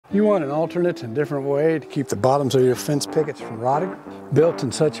You want an alternate and different way to keep the bottoms of your fence pickets from rotting, built in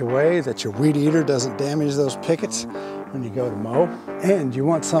such a way that your weed eater doesn't damage those pickets when you go to mow. And you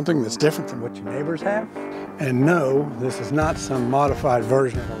want something that's different than what your neighbors have. And no, this is not some modified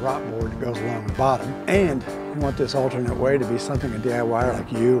version of a rot board that goes along the bottom. And you want this alternate way to be something a DIYer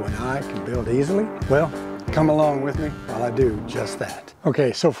like you and I can build easily. Well, come along with me while I do just that.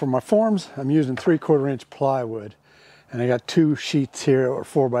 Okay, so for my forms, I'm using 3/4 inch plywood. And I got 2 sheets here, or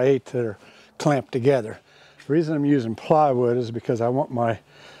 4x8, that are clamped together. The reason I'm using plywood is because I want my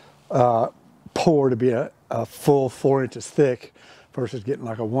pour to be a full 4 inches thick versus getting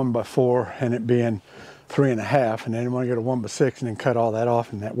like a 1x4 and it being 3.5. And then I want to get a 1x6 and then cut all that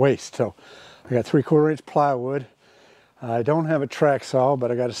off in that waste. So I got 3/4 inch plywood. I don't have a track saw,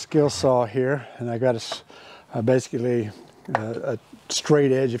 but I got a skill saw here, and I got basically a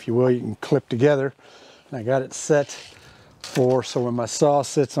straight edge, if you will, you can clip together. And I got it set so when my saw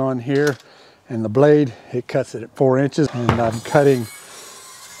sits on here and the blade, it cuts it at 4 inches, and I'm cutting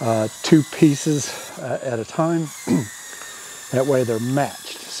 2 pieces at a time. That way they're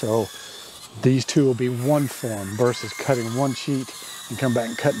matched. So these 2 will be one form versus cutting 1 sheet and come back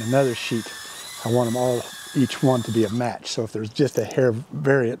and cutting another sheet. I want them all, each one, to be a match. So if there's just a hair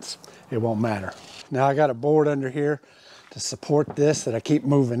variance, it won't matter. Now I got a board under here to support this that I keep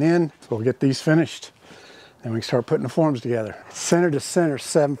moving in. So we'll get these finished. Then we can start putting the forms together. Center to center,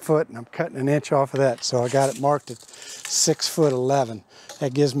 7 foot, and I'm cutting 1 inch off of that. So I got it marked at 6'11".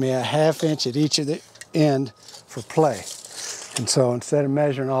 That gives me a 1/2 inch at each of the end for play. And so instead of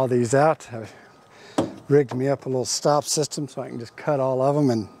measuring all these out, I rigged me up a little stop system so I can just cut all of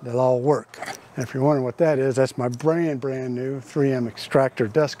them and they'll all work. And if you're wondering what that is, that's my brand new 3M extractor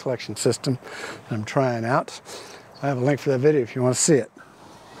dust collection system that I'm trying out. I have a link for that video if you want to see it.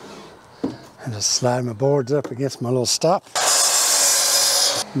 And just slide my boards up against my little stop.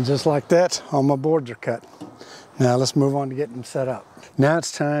 And just like that, all my boards are cut. Now let's move on to getting them set up. Now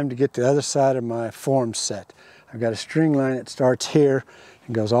it's time to get the other side of my form set. I've got a string line that starts here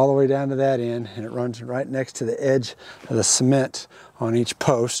and goes all the way down to that end, and it runs right next to the edge of the cement on each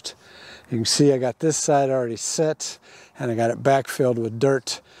post. You can see I got this side already set, and I got it backfilled with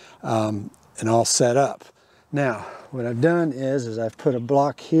dirt and all set up. Now, what I've done is I've put a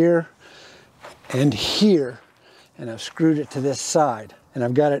block here and here, and I've screwed it to this side. And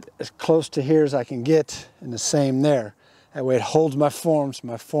I've got it as close to here as I can get, and the same there. That way it holds my forms.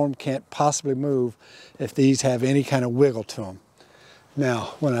 My form can't possibly move if these have any kind of wiggle to them.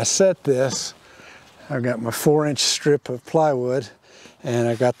 Now, when I set this, I've got my 4-inch strip of plywood, and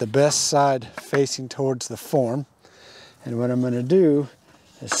I've got the best side facing towards the form. And what I'm gonna do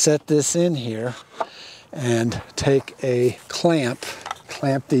is set this in here and take a clamp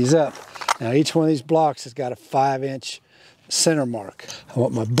these up. Now each one of these blocks has got a 5-inch center mark. I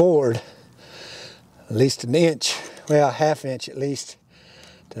want my board at least 1 inch, well, 1/2 inch at least,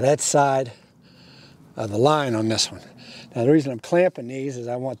 to that side of the line on this one. Now the reason I'm clamping these is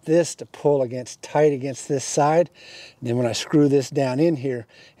I want this to pull tight against this side, and then when I screw this down in here,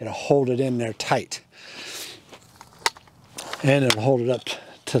 it'll hold it in there tight. And it'll hold it up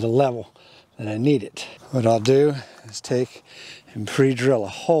to the level that I need it. What I'll do is take and pre-drill a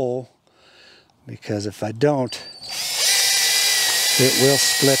hole, because if I don't, it will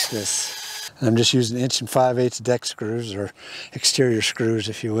split this. And I'm just using 1 5/8" deck screws, or exterior screws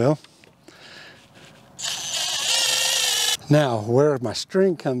if you will. Now where my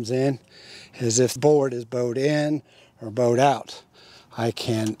string comes in is if the board is bowed in or bowed out, I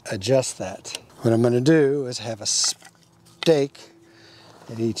can adjust that. What I'm going to do is have a stake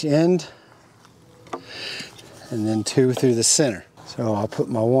at each end and then 2 through the center. So I'll put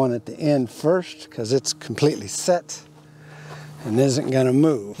my one at the end first because it's completely set and isn't going to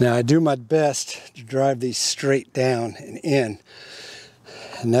move. Now I do my best to drive these straight down and in,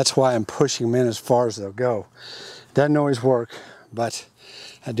 and that's why I'm pushing them in as far as they'll go. Doesn't always work, but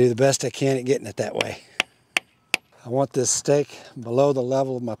I do the best I can at getting it that way. I want this stake below the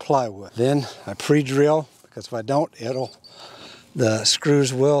level of my plywood. Then I pre-drill, because if I don't, the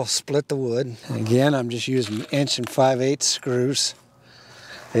screws will split the wood. And again, I'm just using 1 5/8" screws.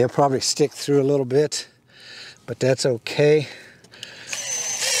 They'll probably stick through a little bit, but that's okay.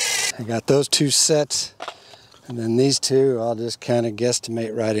 I got those 2 sets, and then these 2 I'll just kind of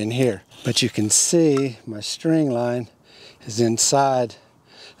guesstimate right in here. But you can see my string line is inside,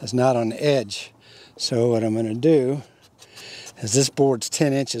 it's not on the edge. So what I'm going to do is, this board's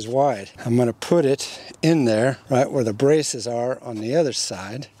 10 inches wide. I'm going to put it in there right where the braces are on the other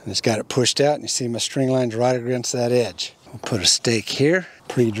side, and it's got it pushed out, and you see my string line's right against that edge. I'll put a stake here,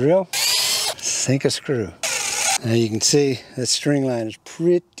 pre-drill, sink a screw. Now you can see this string line is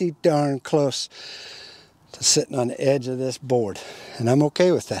pretty darn close to sitting on the edge of this board, and I'm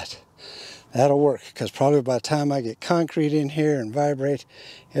okay with that. That'll work, because probably by the time I get concrete in here and vibrate,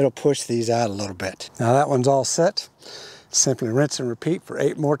 it'll push these out a little bit. Now that one's all set. Simply rinse and repeat for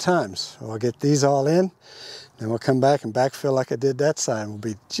 8 more times. So I'll get these all in, then we'll come back and backfill like I did that side. We'll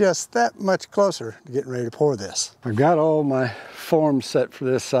be just that much closer to getting ready to pour this. I've got all my forms set for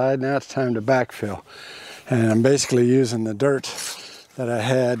this side. Now it's time to backfill. And I'm basically using the dirt that I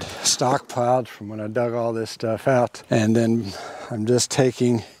had stockpiled from when I dug all this stuff out. And then I'm just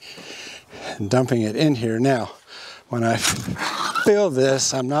taking and dumping it in here. Now, when I fill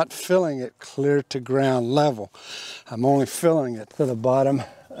this, I'm not filling it clear to ground level. I'm only filling it to the bottom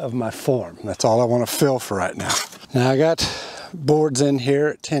of my form. That's all I want to fill for right now. Now I got boards in here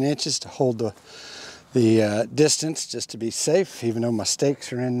at 10 inches to hold the distance, just to be safe, even though my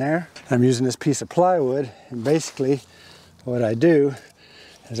stakes are in there. I'm using this piece of plywood, and basically what I do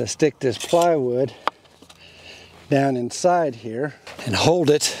is I stick this plywood down inside here and hold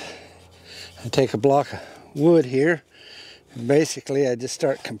it. I take a block of wood here, and basically I just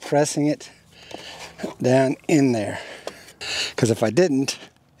start compressing it down in there. Because if I didn't,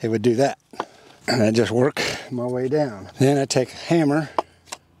 it would do that. And I just work my way down. Then I take a hammer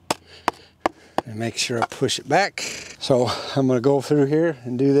and make sure I push it back. So I'm going to go through here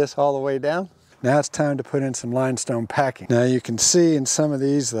and do this all the way down. Now it's time to put in some limestone packing. Now you can see in some of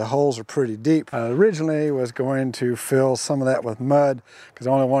these the holes are pretty deep. I originally was going to fill some of that with mud because I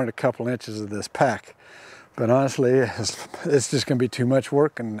only wanted a couple inches of this pack. But honestly, it's just going to be too much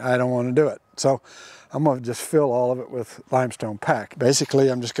work and I don't want to do it. So I'm going to just fill all of it with limestone pack. Basically,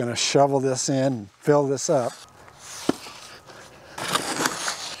 I'm just going to shovel this in and fill this up.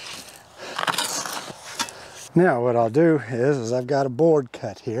 Now what I'll do is I've got a board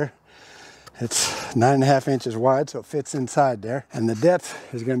cut here. It's 9.5 inches wide, so it fits inside there. And the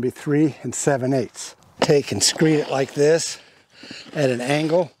depth is going to be 3 7/8. Take and screed it like this at an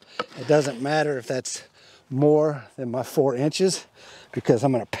angle. It doesn't matter if that's more than my 4 inches because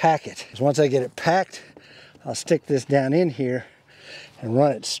I'm going to pack it. Because once I get it packed, I'll stick this down in here and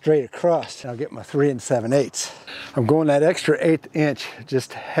run it straight across. I'll get my 3 7/8. I'm going that extra 1/8 inch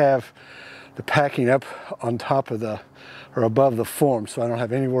just to have the packing up on top of the, or above the form, so I don't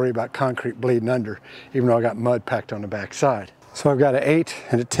have any worry about concrete bleeding under, even though I got mud packed on the back side. So I've got an 8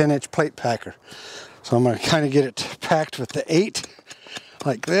 and a 10-inch plate packer. So I'm going to kind of get it packed with the 8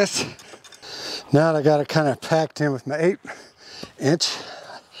 like this. Now that I got it kind of packed in with my 8 inch,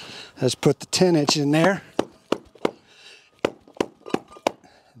 let's put the 10 inch in there.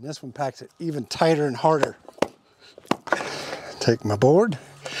 And this one packs it even tighter and harder. Take my board.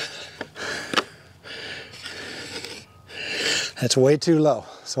 That's way too low,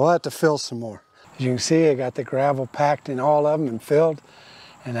 so I'll have to fill some more. As you can see, I got the gravel packed in all of them and filled,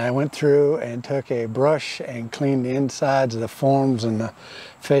 and I went through and took a brush and cleaned the insides of the forms and the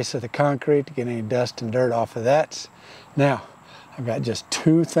face of the concrete to get any dust and dirt off of that. Now, I've got just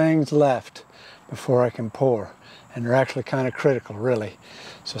 2 things left before I can pour, and they're actually kind of critical, really.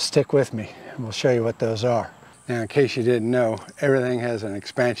 So stick with me, and we'll show you what those are. Now, in case you didn't know, everything has an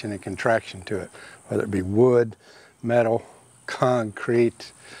expansion and contraction to it, whether it be wood, metal,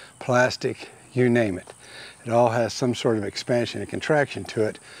 concrete, plastic, you name it. It all has some sort of expansion and contraction to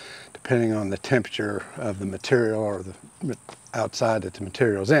it, depending on the temperature of the material or the outside that the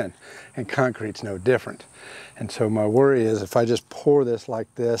material's in. And concrete's no different. And so my worry is if I just pour this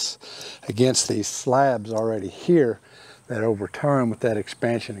like this against these slabs already here, that over time with that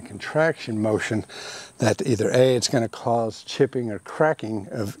expansion and contraction motion, that either A, it's going to cause chipping or cracking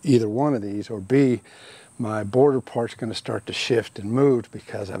of either one of these, or B, my border part's going to start to shift and move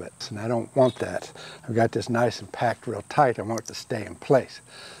because of it. And I don't want that. I've got this nice and packed real tight. I want it to stay in place.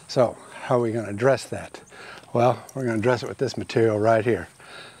 So how are we going to address that? Well, we're going to address it with this material right here.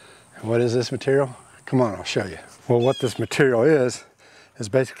 And what is this material? Come on, I'll show you. Well, what this material is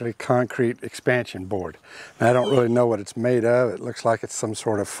basically concrete expansion board. And I don't really know what it's made of. It looks like it's some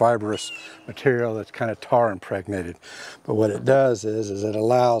sort of fibrous material that's kind of tar impregnated. But what it does is it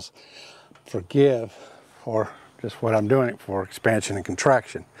allows for give, or just what I'm doing it for, expansion and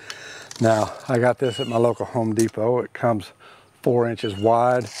contraction. Now, I got this at my local Home Depot. It comes 4 inches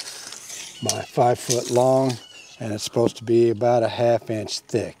wide by 5 foot long, and it's supposed to be about a 1/2 inch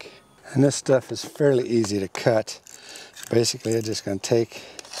thick. And this stuff is fairly easy to cut. Basically, I'm just going to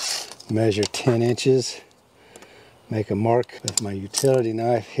measure 10 inches, make a mark with my utility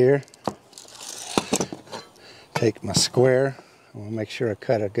knife here, take my square, I want to make sure I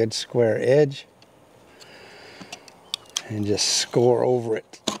cut a good square edge, and just score over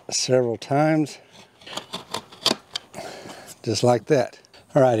it several times. just like that.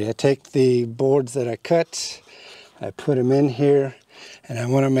 Alrighty, I take the boards that I cut, I put them in here, and I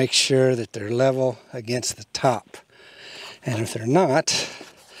want to make sure that they're level against the top. And if they're not,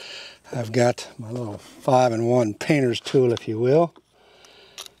 I've got my little 5-in-1 painter's tool, if you will,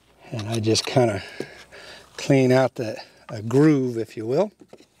 and I just kind of clean out a groove, if you will,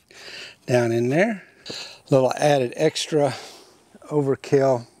 down in there. Little added extra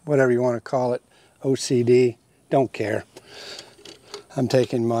overkill, whatever you want to call it, OCD, don't care. I'm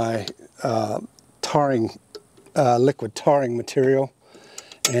taking my liquid tarring material,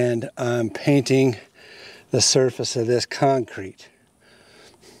 and I'm painting the surface of this concrete.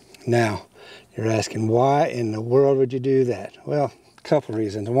 Now, you're asking, why in the world would you do that? Well, a couple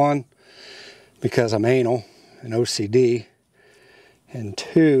reasons. One, because I'm anal and OCD. And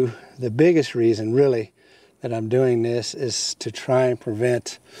two, the biggest reason really that I'm doing this is to try and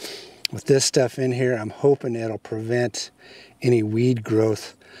prevent, with this stuff in here, I'm hoping it'll prevent any weed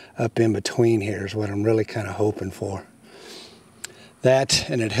growth up in between here is what I'm really kind of hoping for. That,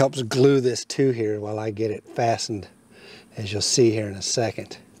 and it helps glue this to here while I get it fastened, as you'll see here in a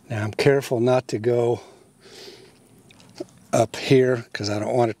second. Now I'm careful not to go up here because I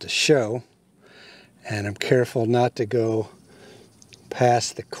don't want it to show, and I'm careful not to go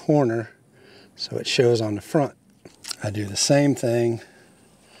past the corner so it shows on the front. I do the same thing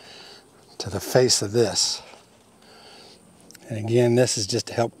to the face of this. And again, this is just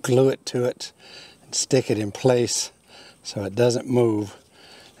to help glue it to it and stick it in place so it doesn't move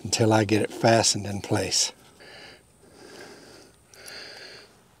until I get it fastened in place.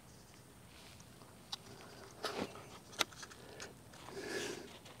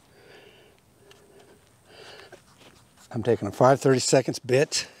 I'm taking a 5/32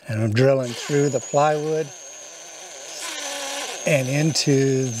 bit and I'm drilling through the plywood and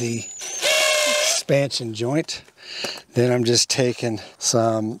into the expansion joint. Then I'm just taking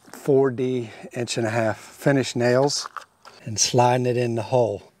some 4D 1.5" finish nails and sliding it in the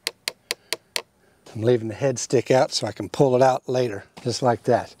hole. I'm leaving the head stick out so I can pull it out later, just like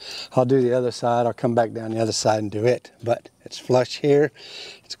that. I'll do the other side, I'll come back down the other side and do it. But it's flush here,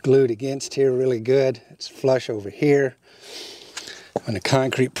 it's glued against here really good, it's flush over here. When the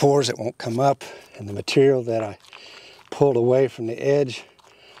concrete pours, it won't come up, and the material that I pulled away from the edge,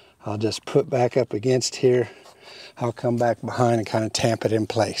 I'll just put back up against here. I'll come back behind and kind of tamp it in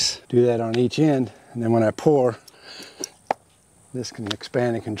place. Do that on each end, and then when I pour, this can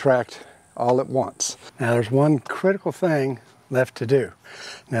expand and contract all at once. Now there's one critical thing left to do.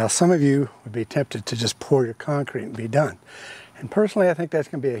 Now some of you would be tempted to just pour your concrete and be done. And personally, I think that's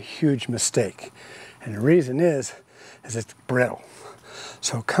going to be a huge mistake. And the reason is it's brittle.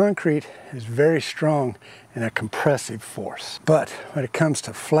 So concrete is very strong in a compressive force. But when it comes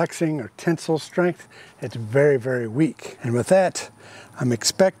to flexing or tensile strength, it's very, very weak. And with that, I'm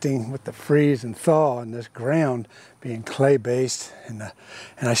expecting with the freeze and thaw and this ground being clay-based, and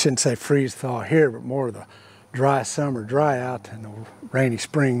I shouldn't say freeze thaw here, but more of the dry summer, dry out, and the rainy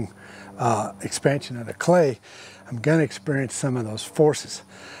spring expansion of the clay, I'm gonna experience some of those forces.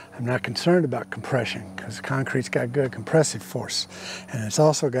 I'm not concerned about compression because concrete's got good compressive force and it's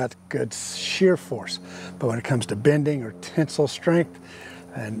also got good shear force. But when it comes to bending or tensile strength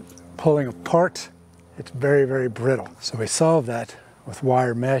and pulling apart, it's very, very brittle. So we solve that with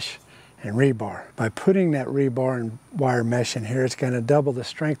wire mesh and rebar. By putting that rebar and wire mesh in here, it's going to double the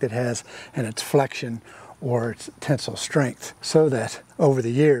strength it has in its flexion or its tensile strength, so that over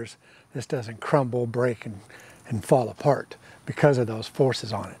the years this doesn't crumble, break, and fall apart because of those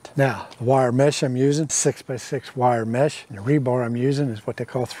forces on it. Now, the wire mesh I'm using, 6x6 wire mesh, and the rebar I'm using is what they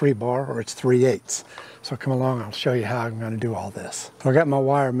call 3-bar, or it's 3/8. So come along, I'll show you how I'm going to do all this. So I got my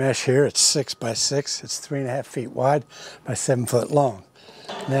wire mesh here, it's 6x6, it's 3.5 feet wide by 7 foot long.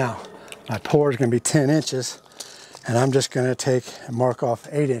 Now, my pour is going to be 10 inches, and I'm just going to take and mark off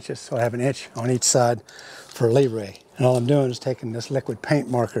 8 inches, so I have an inch on each side for leeway. And all I'm doing is taking this liquid paint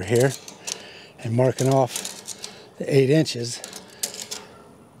marker here and marking off the 8 inches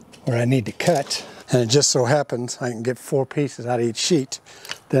where I need to cut. And it just so happens I can get 4 pieces out of each sheet.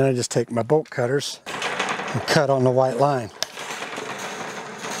 Then I just take my bolt cutters and cut on the white line.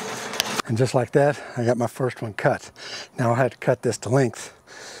 And just like that, I got my first one cut. Now I have to cut this to length,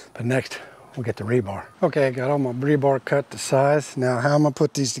 but next we'll get the rebar. Okay, I got all my rebar cut to size. Now how I'm gonna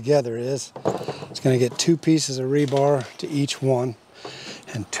put these together is, it's gonna get 2 pieces of rebar to each one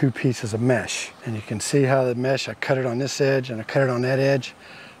and 2 pieces of mesh. And you can see how the mesh, I cut it on this edge and I cut it on that edge.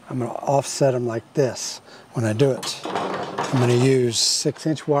 I'm gonna offset them like this when I do it. I'm gonna use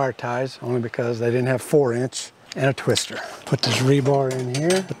 6-inch wire ties, only because they didn't have 4-inch, and a twister. Put this rebar in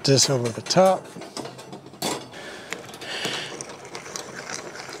here, put this over the top.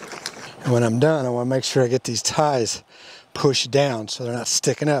 And when I'm done, I want to make sure I get these ties pushed down so they're not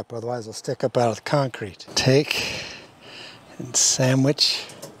sticking up, otherwise they'll stick up out of the concrete. Take and sandwich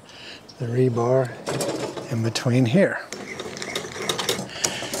the rebar in between here.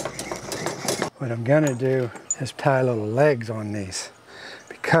 What I'm gonna do is tie little legs on these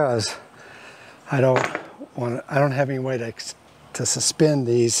because I don't have any way to suspend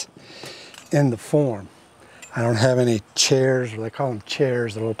these in the form. I don't have any chairs, or they call them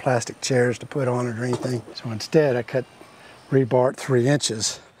chairs, the little plastic chairs to put on it or anything. So instead I cut rebar at 3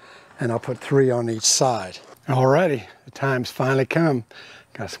 inches and I'll put 3 on each side. Alrighty, the time's finally come.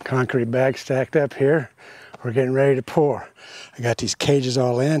 Got some concrete bags stacked up here. We're getting ready to pour. I got these cages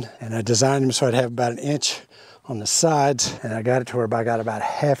all in and I designed them so I'd have about 1 inch on the sides, and I got it to where I got about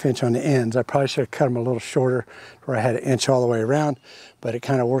 1/2 inch on the ends. I probably should have cut them a little shorter where I had 1 inch all the way around, but it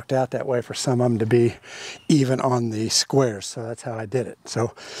kind of worked out that way for some of them to be even on the squares, so that's how I did it.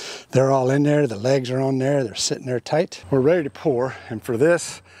 So they're all in there, the legs are on there, they're sitting there tight. We're ready to pour, and for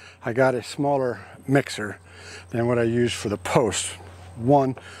this I got a smaller mixer than what I used for the post.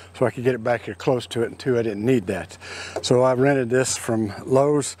 1, so I could get it back here close to it, and 2, I didn't need that. So I rented this from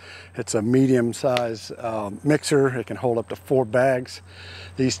Lowe's. It's a medium size mixer. It can hold up to 4 bags.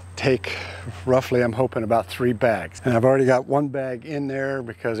 These take roughly, I'm hoping, about 3 bags. And I've already got 1 bag in there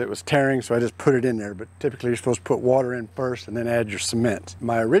because it was tearing, so I just put it in there. But typically you're supposed to put water in first and then add your cement.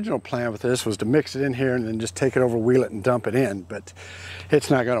 My original plan with this was to mix it in here and then just take it over, wheel it, and dump it in, but it's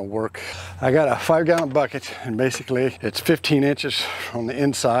not gonna work. I got a 5-gallon bucket, and basically it's 15 inches on the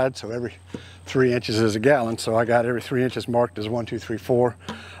inside, so every 3 inches is a gallon. So I got every 3 inches marked as 1, 2, 3, 4.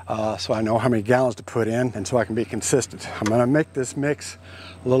 So I know how many gallons to put in, and so I can be consistent. I'm gonna make this mix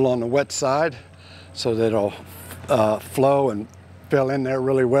a little on the wet side so that it'll flow and fill in there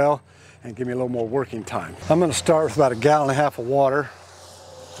really well and give me a little more working time. I'm gonna start with about 1.5 gallons of water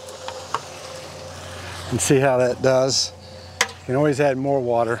and see how that does. You can always add more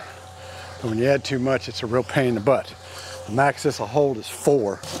water, but when you add too much, it's a real pain in the butt. The max this will hold is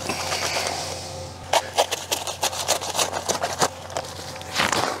 4.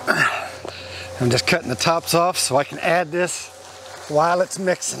 I'm just cutting the tops off so I can add this while it's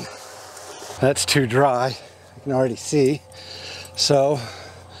mixing. That's too dry, you can already see. So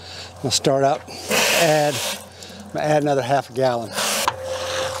I'm gonna start out, add another 1/2 gallon.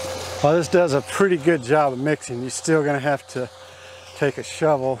 While this does a pretty good job of mixing, you're still gonna have to take a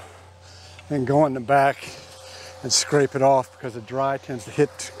shovel and go in the back and scrape it off because the dry tends to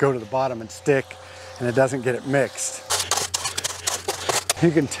go to the bottom and stick, and it doesn't get it mixed. You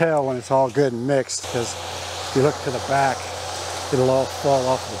can tell when it's all good and mixed because if you look to the back, it'll all fall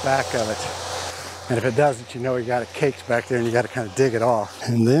off the back of it. And if it doesn't, you know you got it caked back there and you got to kind of dig it off.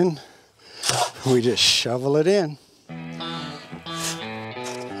 And then we just shovel it in.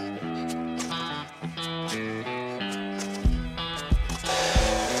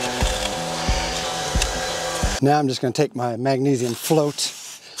 Now I'm just going to take my magnesium float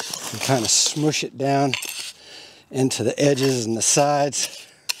and kind of smush it down into the edges and the sides.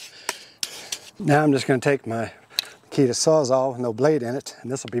 Now I'm just going to take my Makita Sawzall with no blade in it, and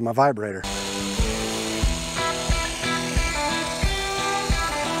this will be my vibrator.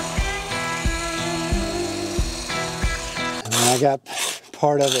 And when I got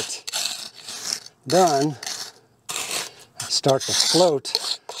part of it done, I start to float.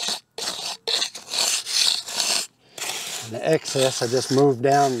 And the excess I just move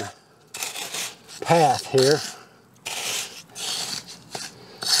down the path here.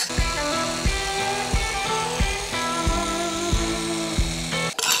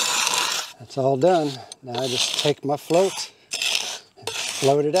 It's all done. Now I just take my float and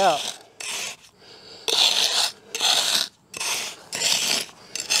float it out.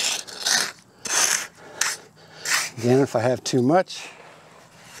 Again, if I have too much,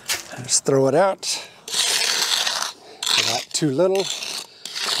 I just throw it out. If I got too little,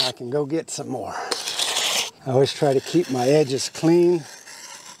 I can go get some more. I always try to keep my edges clean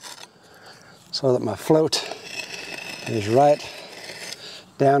so that my float is right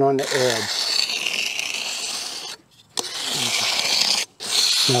down on the edge.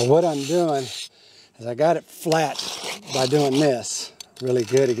 Now what I'm doing is I got it flat by doing this really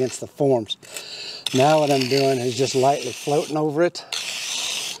good against the forms. Now what I'm doing is just lightly floating over it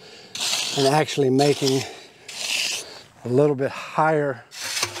and actually making a little bit higher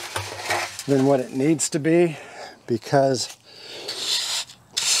than what it needs to be, because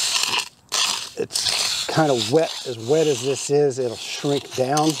it's kind of wet. As wet as this is, it'll shrink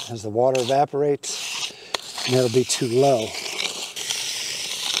down as the water evaporates and it'll be too low.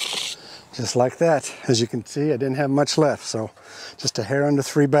 Just like that. As you can see, I didn't have much left, so just a hair under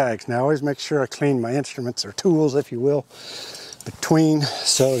 3 bags. Now I always make sure I clean my instruments or tools, if you will, between,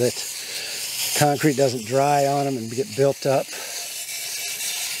 so that concrete doesn't dry on them and get built up.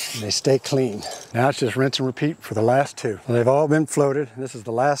 And they stay clean. Now it's just rinse and repeat for the last 2. Well, they've all been floated. This is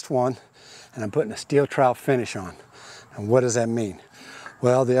the last one, and I'm putting a steel trowel finish on. And what does that mean?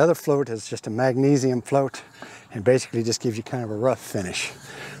 Well, the other float is just a magnesium float, and basically just gives you kind of a rough finish.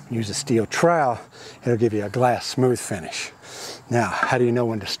 When you use a steel trowel, it'll give you a glass smooth finish. Now, how do you know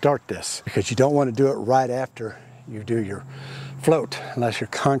when to start this? Because you don't want to do it right after you do your float, unless your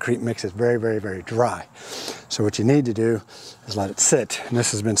concrete mix is very, very, very dry. So what you need to do is let it sit. And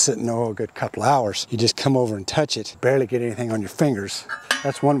this has been sitting a good couple hours. You just come over and touch it, barely get anything on your fingers.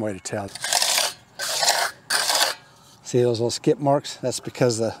 That's one way to tell. See those little skip marks? That's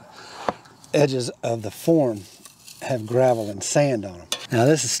because the edges of the form have gravel and sand on them. Now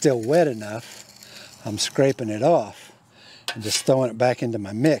this is still wet enough. I'm scraping it off and just throwing it back into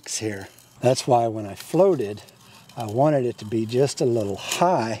my mix here. That's why when I floated, I wanted it to be just a little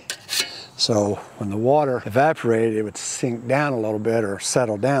high, so when the water evaporated, it would sink down a little bit or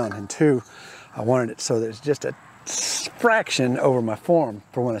settle down. And 2, I wanted it so there's just a fraction over my form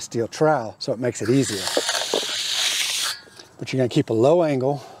for when I steel trowel, so it makes it easier. But you're gonna keep a low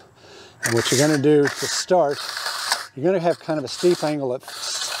angle, and what you're gonna do to start, you're gonna have kind of a steep angle at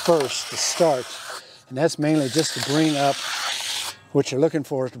first to start, and that's mainly just to bring up, what you're looking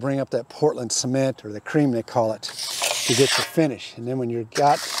for is to bring up that Portland cement, or the cream they call it, to get your finish. And then when you've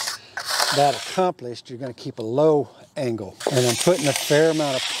got that accomplished, you're going to keep a low angle. And I'm putting a fair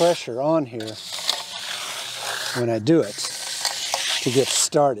amount of pressure on here when I do it to get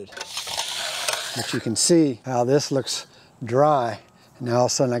started. But you can see how this looks dry, and now all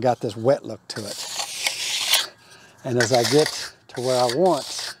of a sudden I got this wet look to it. And as I get to where I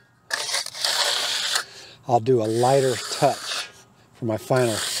want, I'll do a lighter touch for my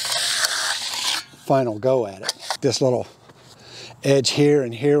final go at it. This little edge here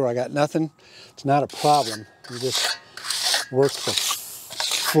and here where I got nothing, it's not a problem. You just work the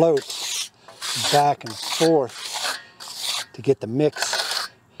float back and forth to get the mix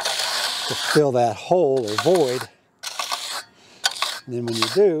to fill that hole or void. And then when you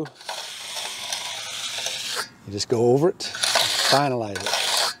do, you just go over it, finalize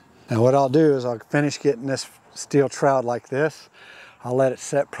it. Now what I'll do is I'll finish getting this steel trowel like this. I'll let it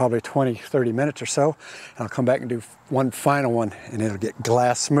set probably 20, 30 minutes or so, and I'll come back and do one final one, and it'll get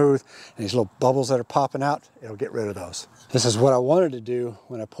glass smooth, and these little bubbles that are popping out, it'll get rid of those. This is what I wanted to do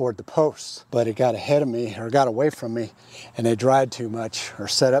when I poured the posts, but it got ahead of me, or got away from me, and they dried too much, or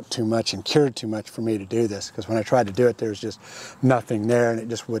set up too much, and cured too much for me to do this, because when I tried to do it, there was just nothing there, and it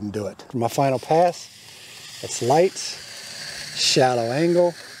just wouldn't do it. For my final pass, it's light, shallow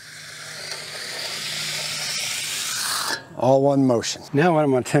angle, all one motion. Now what I'm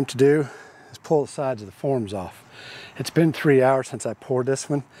going to attempt to do is pull the sides of the forms off. It's been 3 hours since I poured this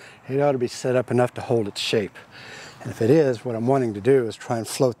one. It ought to be set up enough to hold its shape. And if it is, what I'm wanting to do is try and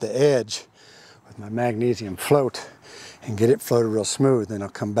float the edge with my magnesium float and get it floated real smooth. Then I'll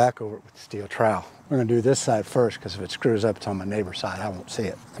come back over it with the steel trowel. We're going to do this side first, because if it screws up, it's on my neighbor's side. I won't see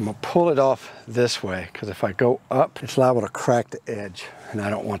it. I'm going to pull it off this way, because if I go up, it's liable to crack the edge, and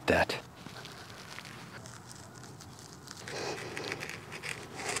I don't want that.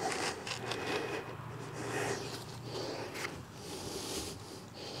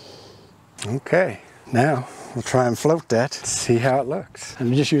 Okay, now we'll try and float that, see how it looks.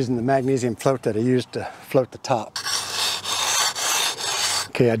 I'm just using the magnesium float that I used to float the top.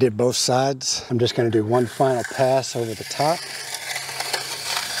 Okay, I did both sides. I'm just going to do one final pass over the top.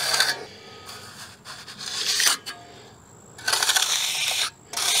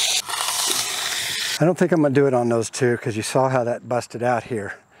 I don't think I'm going to do it on those two, because you saw how that busted out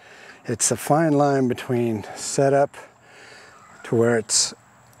here. It's a fine line between setup to where it's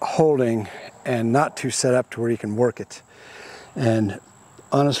holding and not too set up to where you can work it. And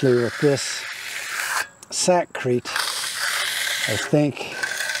honestly, with this sackcrete, I think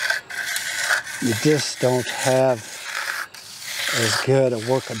you just don't have as good a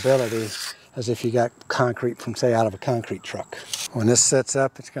workability as if you got concrete from, say, out of a concrete truck. When this sets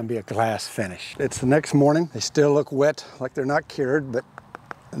up, it's going to be a glass finish. It's the next morning. They still look wet, like they're not cured, but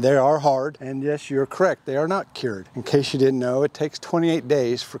They are hard, and yes, you're correct, they are not cured. In case you didn't know, it takes 28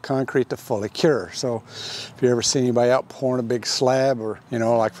 days for concrete to fully cure. So if you ever see anybody out pouring a big slab, or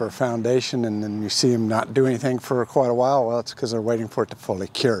like for a foundation, and then you see them not do anything for quite a while, well, it's because they're waiting for it to fully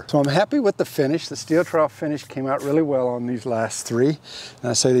cure. So I'm happy with the finish. The steel trowel finish came out really well on these last 3. And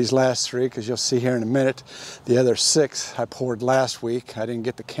I say these last 3 because you'll see here in a minute, the other 6 I poured last week. I didn't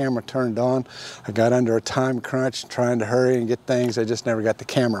get the camera turned on. I got under a time crunch trying to hurry and get things. I just never got the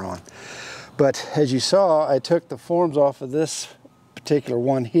camera on. But as you saw, I took the forms off of this particular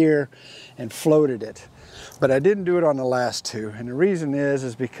one here and floated it. But I didn't do it on the last 2, and the reason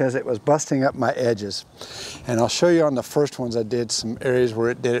is because it was busting up my edges. And I'll show you on the first ones I did some areas where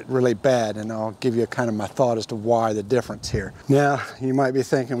it did it really bad, and I'll give you kind of my thought as to why the difference here. Now, you might be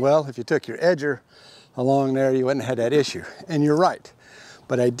thinking, well, if you took your edger along there, you wouldn't have had that issue. And you're right,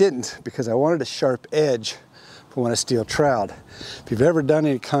 but I didn't, because I wanted a sharp edge for when I steel troweled. If you've ever done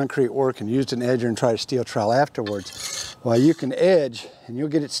any concrete work and used an edger and tried to steel trowel afterwards, well, you can edge and you'll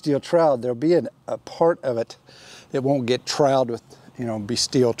get it steel troweled. There'll be a part of it that won't get troweled with, be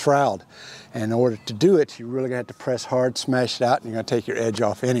steel troweled. And in order to do it, you really have to press hard, smash it out, and you're going to take your edge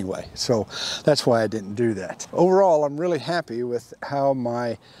off anyway. So that's why I didn't do that. Overall, I'm really happy with how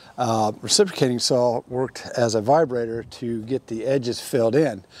my reciprocating saw worked as a vibrator to get the edges filled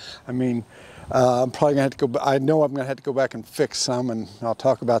in. I mean, I'm probably gonna have to go, I know I'm gonna have to go back and fix some, and I'll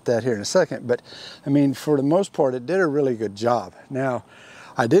talk about that here in a second, but I mean, for the most part, it did a really good job. Now,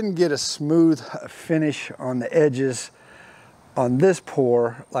 I didn't get a smooth finish on the edges on this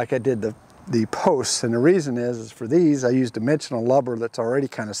pour like I did the posts, and the reason is for these, I used dimensional rubber that's already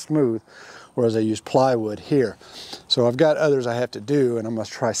kind of smooth, whereas I use plywood here. So I've got others I have to do, and I'm gonna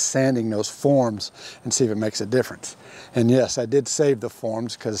try sanding those forms and see if it makes a difference. And yes, I did save the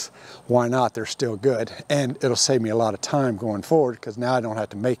forms, because why not? They're still good, and it'll save me a lot of time going forward, because now I don't have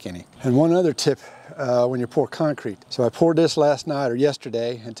to make any. And one other tip when you pour concrete. So I poured this last night or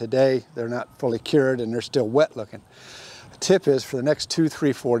yesterday, and today they're not fully cured and they're still wet looking. The tip is for the next 2,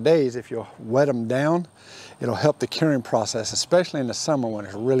 3, 4 days, if you'll wet them down, it'll help the curing process, especially in the summer when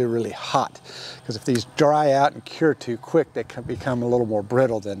it's really, really hot. Because if these dry out and cure too quick, they can become a little more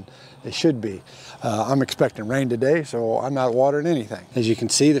brittle than they should be. I'm expecting rain today, so I'm not watering anything. As you can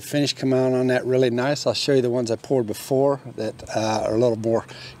see, the finish come out on that really nice. I'll show you the ones I poured before that are a little more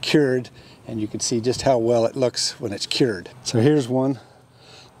cured, and you can see just how well it looks when it's cured. So here's one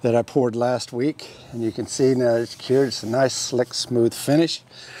that I poured last week, and you can see now it's cured. It's a nice, slick, smooth finish.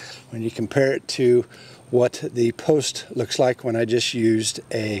 When you compare it to what the post looks like when I just used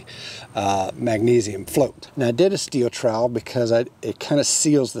a magnesium float. Now I did a steel trowel because it kind of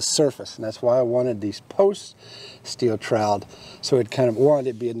seals the surface, and that's why I wanted these posts steel troweled, so it kind of, one,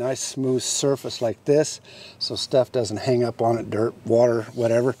 it'd be a nice smooth surface like this, so stuff doesn't hang up on it, dirt, water,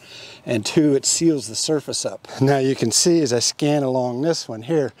 whatever, and 2, it seals the surface up. Now you can see as I scan along this one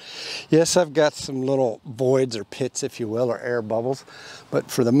here, yes, I've got some little voids or pits, if you will, or air bubbles,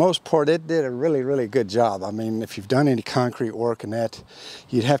 but for the most part it did a really, really good job. I mean, if you've done any concrete work and that,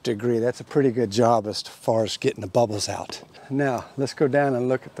 you'd have to agree that's a pretty good job as far as getting the bubbles out. Now let's go down and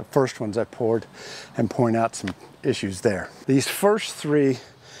look at the first ones I poured and point out some issues there. These first 3,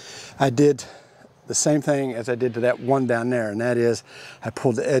 I did the same thing as I did to that one down there, and that is I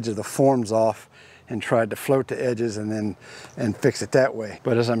pulled the edge of the forms off and tried to float the edges and fix it that way.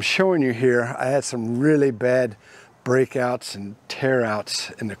 But as I'm showing you here, I had some really bad breakouts and tear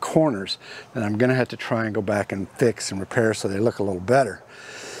outs in the corners that I'm gonna have to try and go back and fix and repair so they look a little better.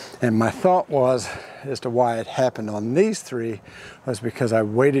 And my thought was, as to why it happened on these 3, was because I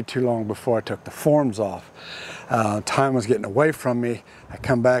waited too long before I took the forms off. Time was getting away from me. I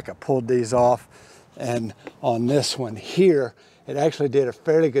come back, I pulled these off, and on this one here, it actually did a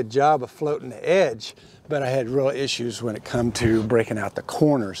fairly good job of floating the edge, but I had real issues when it come to breaking out the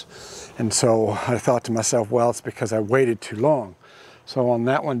corners. And so I thought to myself, well, it's because I waited too long. So on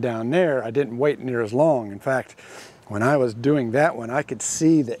that one down there, I didn't wait near as long. In fact, when I was doing that one, I could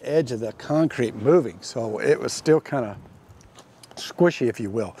see the edge of the concrete moving. So it was still kind of squishy, if you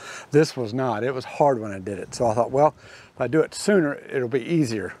will. This was not. It was hard when I did it. So I thought, well, if I do it sooner, it'll be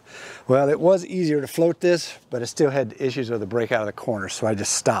easier. Well, it was easier to float this, but it still had issues with the breakout of the corners, so I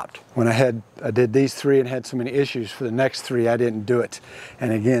just stopped. When I did these 3 and had so many issues, for the next 3, I didn't do it.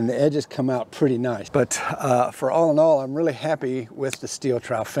 And again, the edges come out pretty nice. But for all in all, I'm really happy with the steel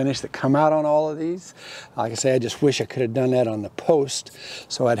trowel finish that come out on all of these. Like I say, I just wish I could have done that on the post,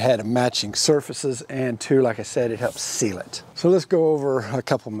 so I'd had matching surfaces, and 2, like I said, it helps seal it. So let's go over a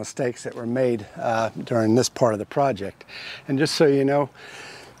couple mistakes that were made during this part of the project. And just so you know,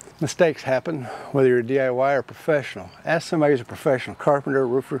 Mistakes happen, whether you're a DIY or professional. Ask somebody who's a professional carpenter,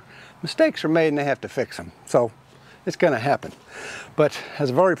 roofer. Mistakes are made and they have to fix them. So it's going to happen. But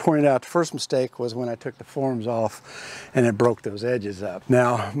as I've already pointed out, the first mistake was when I took the forms off and it broke those edges up.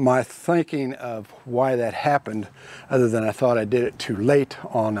 Now, my thinking of why that happened, other than I thought I did it too late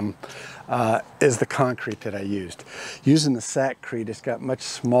on them, is the concrete that I used. Using the sackcrete, it's got much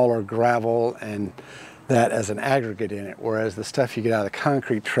smaller gravel and that as an aggregate in it, whereas the stuff you get out of the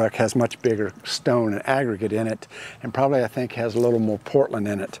concrete truck has much bigger stone and aggregate in it, and probably I think has a little more Portland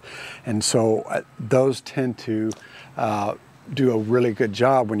in it. And so those tend to do a really good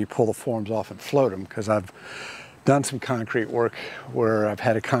job when you pull the forms off and float them, because I've done some concrete work where I've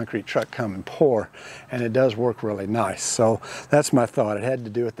had a concrete truck come and pour, and it does work really nice. So that's my thought. It had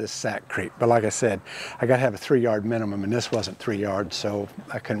to do with this sackcrete. But like I said, I got to have a 3-yard minimum, and this wasn't 3 yards, so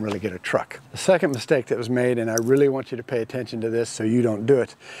I couldn't really get a truck. The second mistake that was made, and I really want you to pay attention to this so you don't do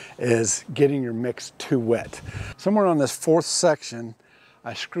it, is getting your mix too wet. Somewhere on this 4th section,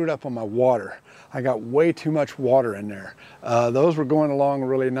 I screwed up on my water. I got way too much water in there. Those were going along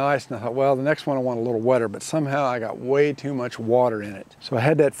really nice, and I thought, well, the next one I want a little wetter, but somehow I got way too much water in it. So I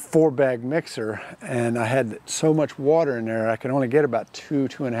had that 4-bag mixer, and I had so much water in there, I could only get about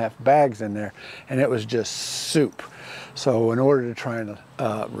 2.5 bags in there, and it was just soup. So in order to try and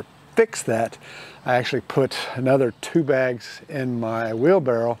fix that, I actually put another 2 bags in my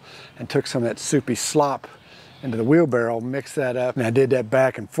wheelbarrow and took some of that soupy slop into the wheelbarrow, mixed that up, and I did that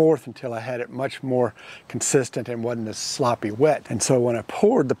back and forth until I had it much more consistent and wasn't as sloppy wet. And so when I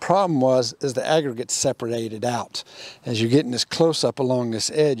poured, the problem is the aggregate separated out. As you're getting this close up along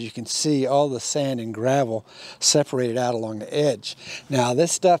this edge, you can see all the sand and gravel separated out along the edge. Now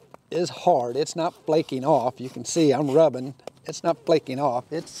this stuff is hard. It's not flaking off. You can see I'm rubbing. It's not flaking off.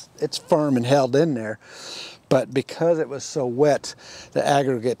 It's firm and held in there. But because it was so wet, the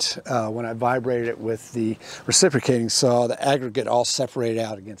aggregate, when I vibrated it with the reciprocating saw, the aggregate all separated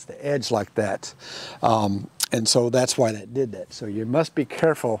out against the edge like that. And so that's why that did that. So you must be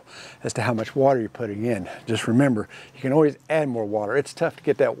careful as to how much water you're putting in. Just remember, you can always add more water. It's tough to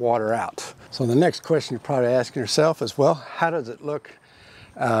get that water out. So the next question you're probably asking yourself is, well, how does it look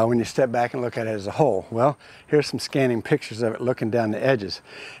when you step back and look at it as a whole? Well, here's some scanning pictures of it looking down the edges.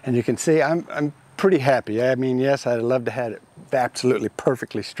 And you can see I'm pretty happy. I mean, yes, I'd love to have it absolutely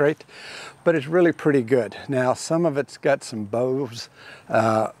perfectly straight, but it's really pretty good. Now, some of it's got some bows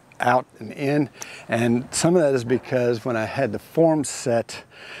out and in, and some of that is because when I had the forms set,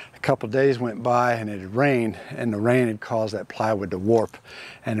 a couple days went by and it had rained, and the rain had caused that plywood to warp,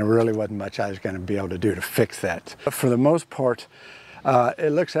 and there really wasn't much I was going to be able to do to fix that. But for the most part,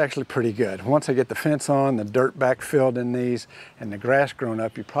 it looks actually pretty good. Once I get the fence on, the dirt backfilled in these, and the grass grown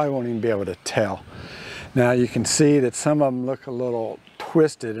up, you probably won't even be able to tell. Now you can see that some of them look a little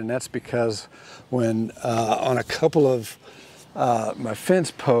twisted, and that's because when on a couple of my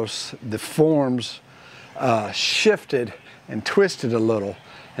fence posts, the forms shifted and twisted a little.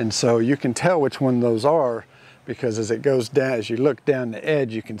 And so you can tell which one those are, because as it goes down, as you look down the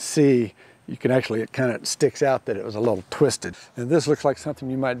edge, you can see, you can actually, it kind of sticks out that it was a little twisted. And this looks like something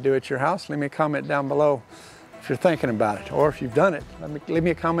you might do at your house. Leave me a comment down below if you're thinking about it, or if you've done it. Leave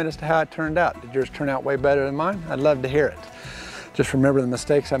me a comment as to how it turned out. Did yours turn out way better than mine? I'd love to hear it. Just remember the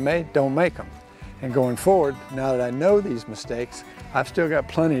mistakes I made, don't make them. And going forward, now that I know these mistakes, I've still got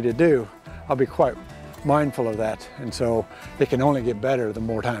plenty to do. I'll be quite mindful of that. And so it can only get better the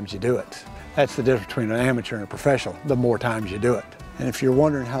more times you do it. That's the difference between an amateur and a professional, the more times you do it. And if you're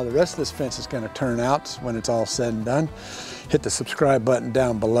wondering how the rest of this fence is going to turn out when it's all said and done, hit the subscribe button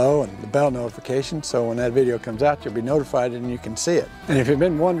down below and the bell notification, so when that video comes out, you'll be notified and you can see it. And if you've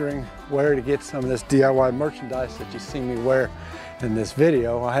been wondering where to get some of this DIY merchandise that you see me wear in this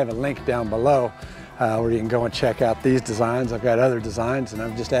video, I have a link down below where you can go and check out these designs. I've got other designs, and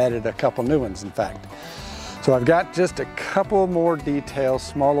I've just added a couple new ones, in fact. So I've got just a couple more details,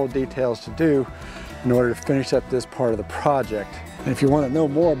 small little details to do in order to finish up this part of the project. And if you want to know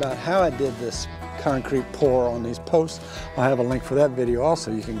more about how I did this concrete pour on these posts, I'll have a link for that video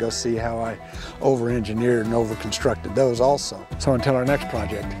also. You can go see how I over-engineered and over-constructed those also. So until our next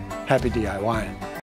project, happy DIYing.